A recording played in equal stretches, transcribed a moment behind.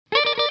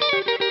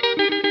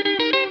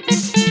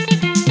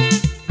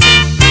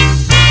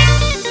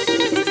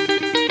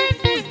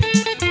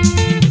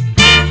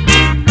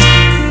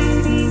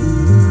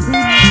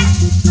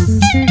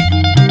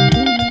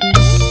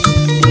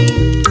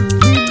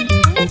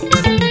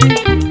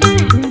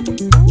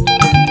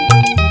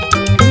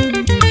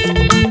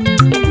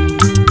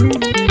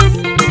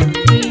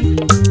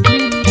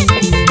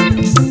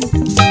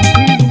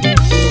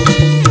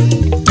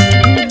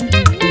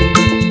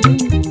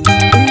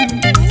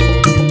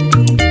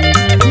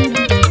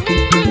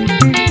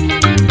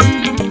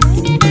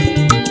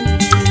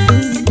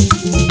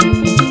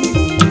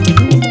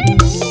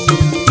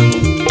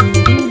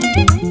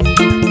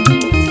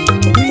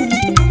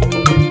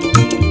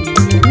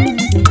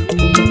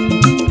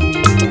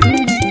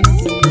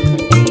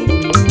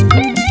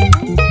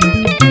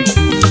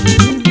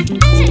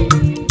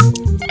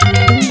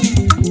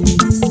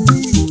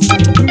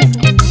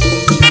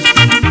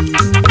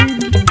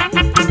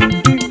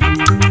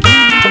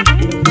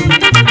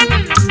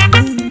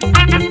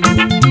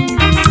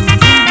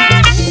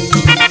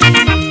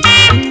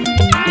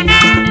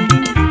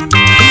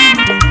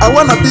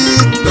wanna be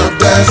the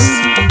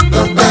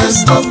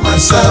best of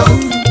myself.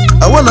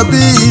 I wanna be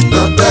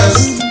the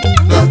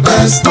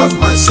best of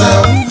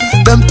myself.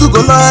 Them two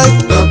go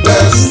like the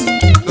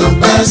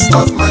best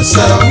of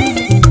myself.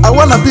 I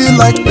wanna be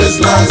like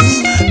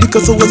Bazelives,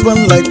 because I was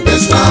born like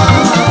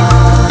Bazelives.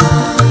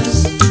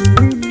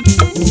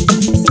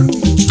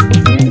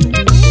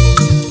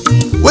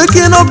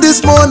 Waking up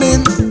this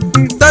morning,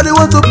 Daddy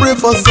want to pray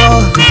for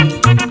son.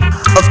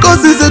 Of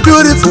course it's a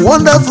beautiful,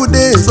 wonderful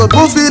day, so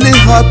both feeling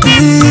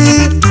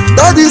happy.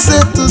 Daddy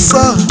said to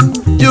son,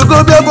 you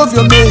go be above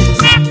your mate.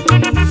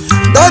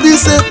 Daddy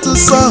said to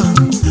son,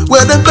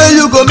 where them pay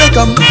you go make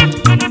them.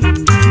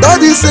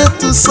 Daddy said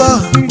to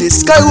son, the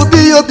sky will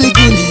be your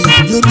beginning.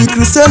 You'll be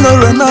Cristiano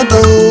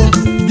Ronaldo,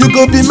 you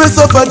go be Messi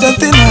of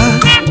Argentina.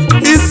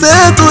 He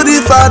said to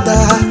the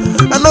father,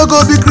 I no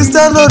go be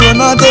Cristiano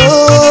Ronaldo,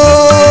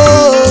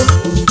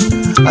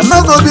 I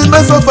no go be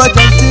Messi of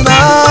Argentina.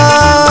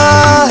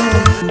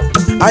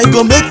 I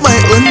go make my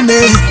own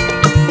name.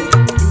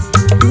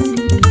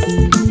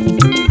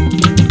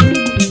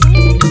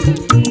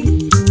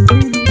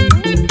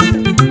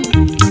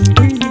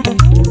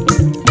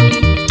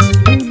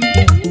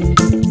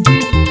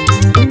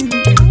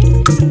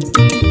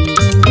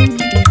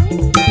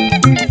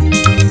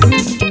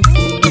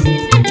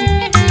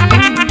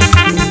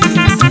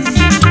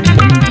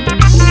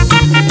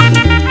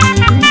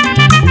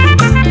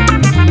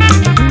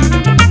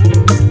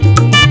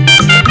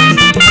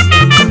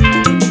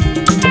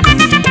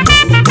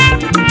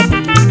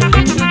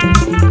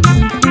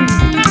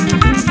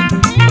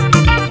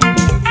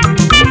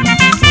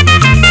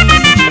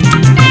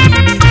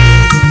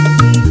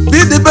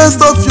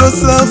 Best of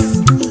yourself,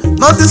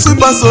 nothing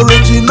surpass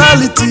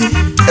originality.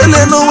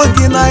 Eleno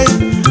working I,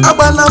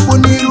 Abana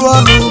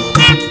Bunirualu.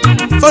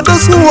 For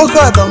those who work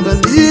hard and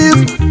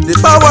believe the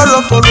power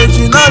of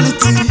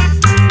originality,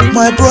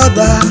 my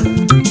brother,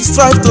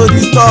 strive to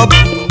the top.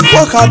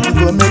 Work hard to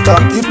go make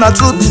them. If not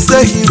true, be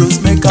say heroes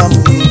make them.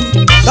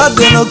 That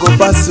day no go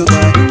pass you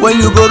by. When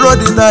you go roll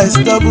the dice,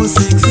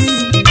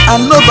 666,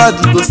 and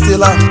nobody go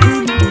steal am.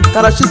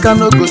 Karashika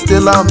no go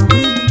steal am.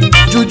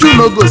 Juju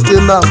no go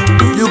steal am.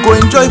 You go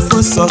enjoy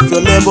fruits of your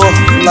labor.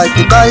 Like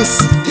a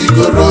dice, you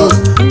go roll.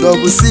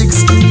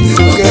 666, you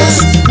go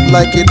guess.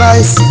 Like a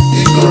dice,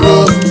 you go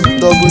roll.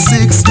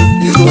 666,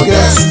 you go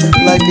guess.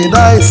 Like a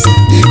dice,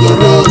 you go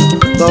roll.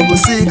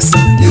 666,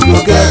 you go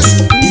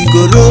guess. You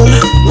go roll.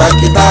 Like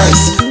a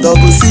dice,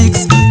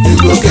 666, you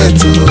go get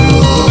to.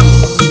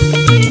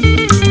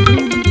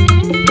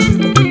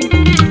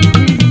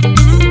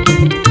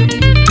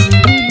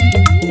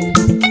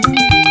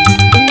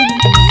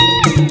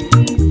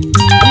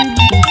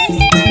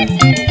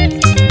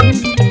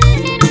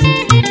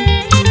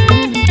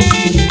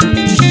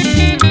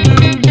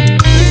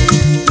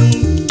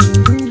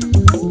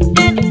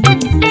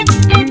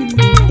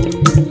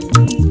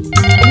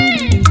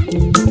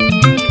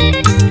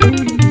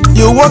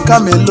 You walk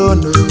am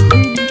alone,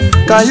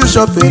 oh. Can you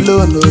shop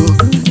alone, oh?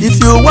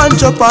 If you want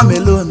chop am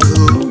alone,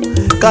 oh.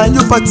 Can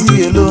you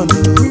party alone,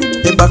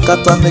 oh?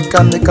 Ebakata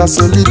neka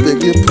soli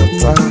bege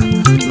pota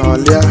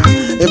nolia.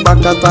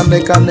 Ebakata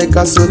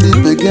neka soli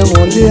bege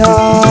molia.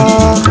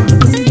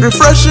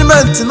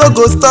 Refreshment no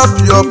go stop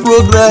your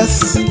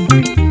progress.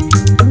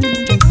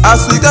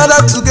 As we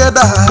gather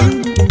together,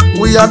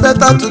 we are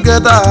better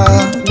together.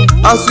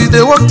 As we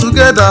dey work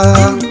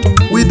together,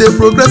 we dey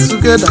progress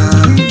together.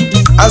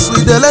 As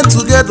we dey learn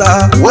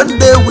together, one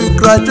day we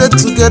graduate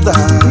together.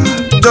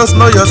 Just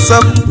know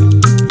yourself,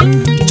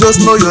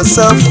 just know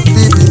yourself,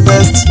 be the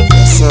best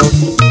yourself.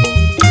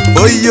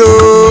 Oh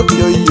yo,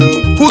 yo,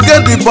 yo. Who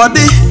get the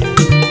body?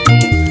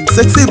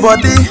 Sexy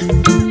body.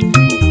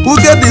 Who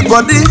get the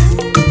body?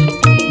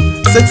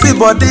 Sexy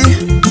body.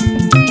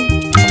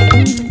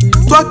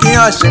 Twerking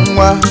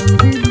ashingwa,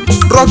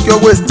 rock your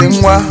waist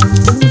ingwa,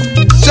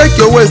 shake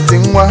your waist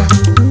ingwa.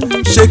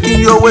 Shaking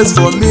your waist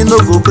for me no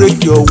go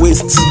break your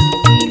waist.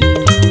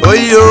 Oh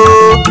yo,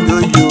 yo,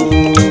 yo.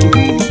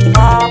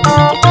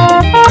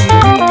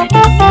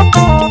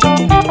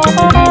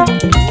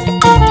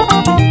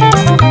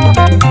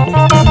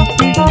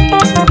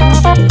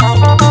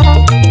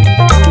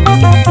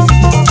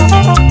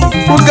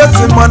 Who gets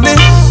the money?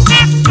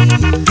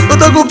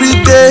 Don't go be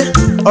there.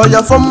 Oh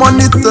yeah, for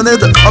money to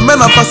need. I'm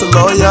gonna pass a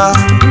lawyer.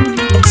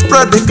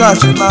 Spread the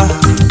cash now.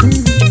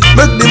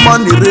 Make the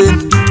money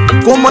rain.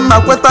 Come on,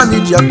 Nakweta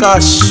need your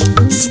cash.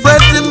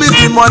 Spreading me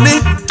the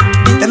money.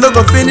 And no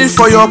go finish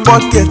for your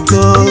pocket,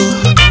 oh.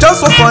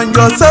 Just work on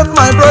yourself,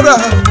 my brother.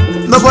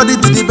 Nobody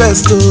do the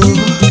best, oh.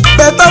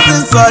 Better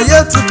things are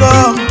yet to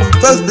come.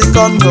 First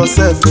become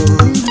yourself, oh.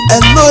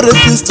 And no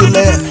refuse to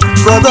learn.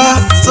 Brother,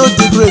 so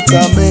the great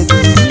are made.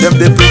 Them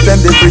they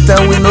pretend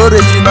with no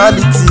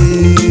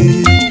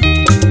originality.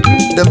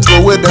 Them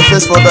throw away their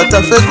face for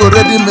better fake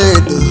already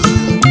made.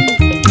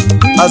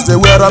 As they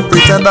wear and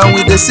pretend and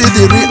we they see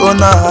the real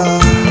owner.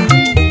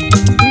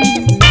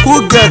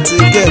 Who get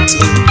it, get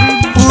it.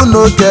 Who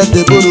no get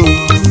the borrow?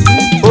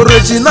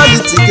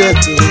 Originality get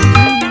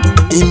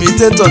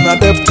imitate on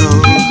adapter.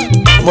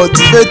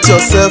 Motivate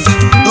yourself,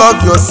 love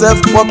yourself,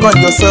 work on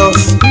yourself.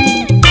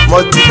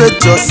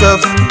 Motivate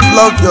yourself,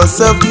 love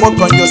yourself, work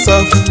on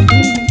yourself.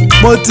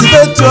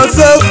 Motivate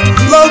yourself,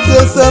 love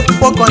yourself,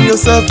 work on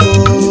yourself.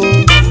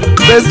 Oh.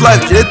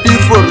 Bazelives JP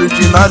for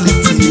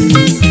originality.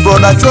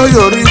 Brother, show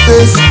your real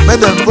face, make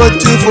them vote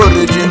you for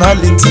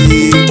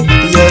originality.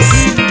 Yes,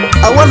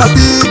 I wanna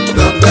be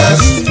the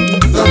best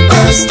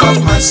of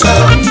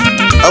myself.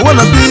 I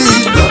wanna be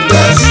the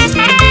best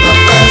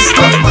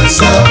of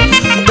myself.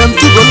 Them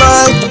two go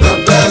like the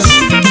best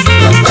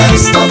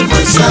of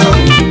myself.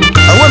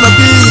 I wanna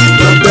be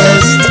the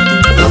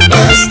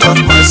best of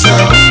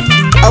myself.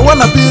 I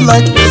wanna be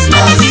like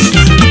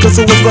Bazelives, because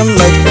I was born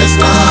like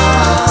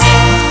Bazelives.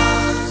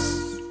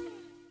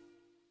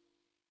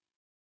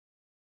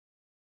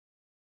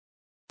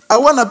 I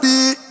wanna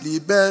be the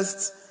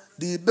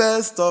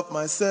best of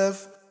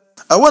myself.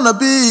 I wanna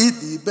be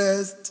the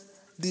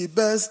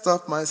best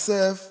of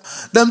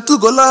myself. Them two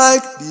go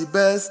like the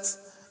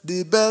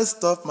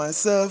best of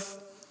myself.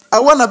 I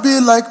wanna be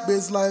like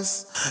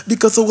Bazelives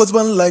because I was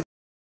born like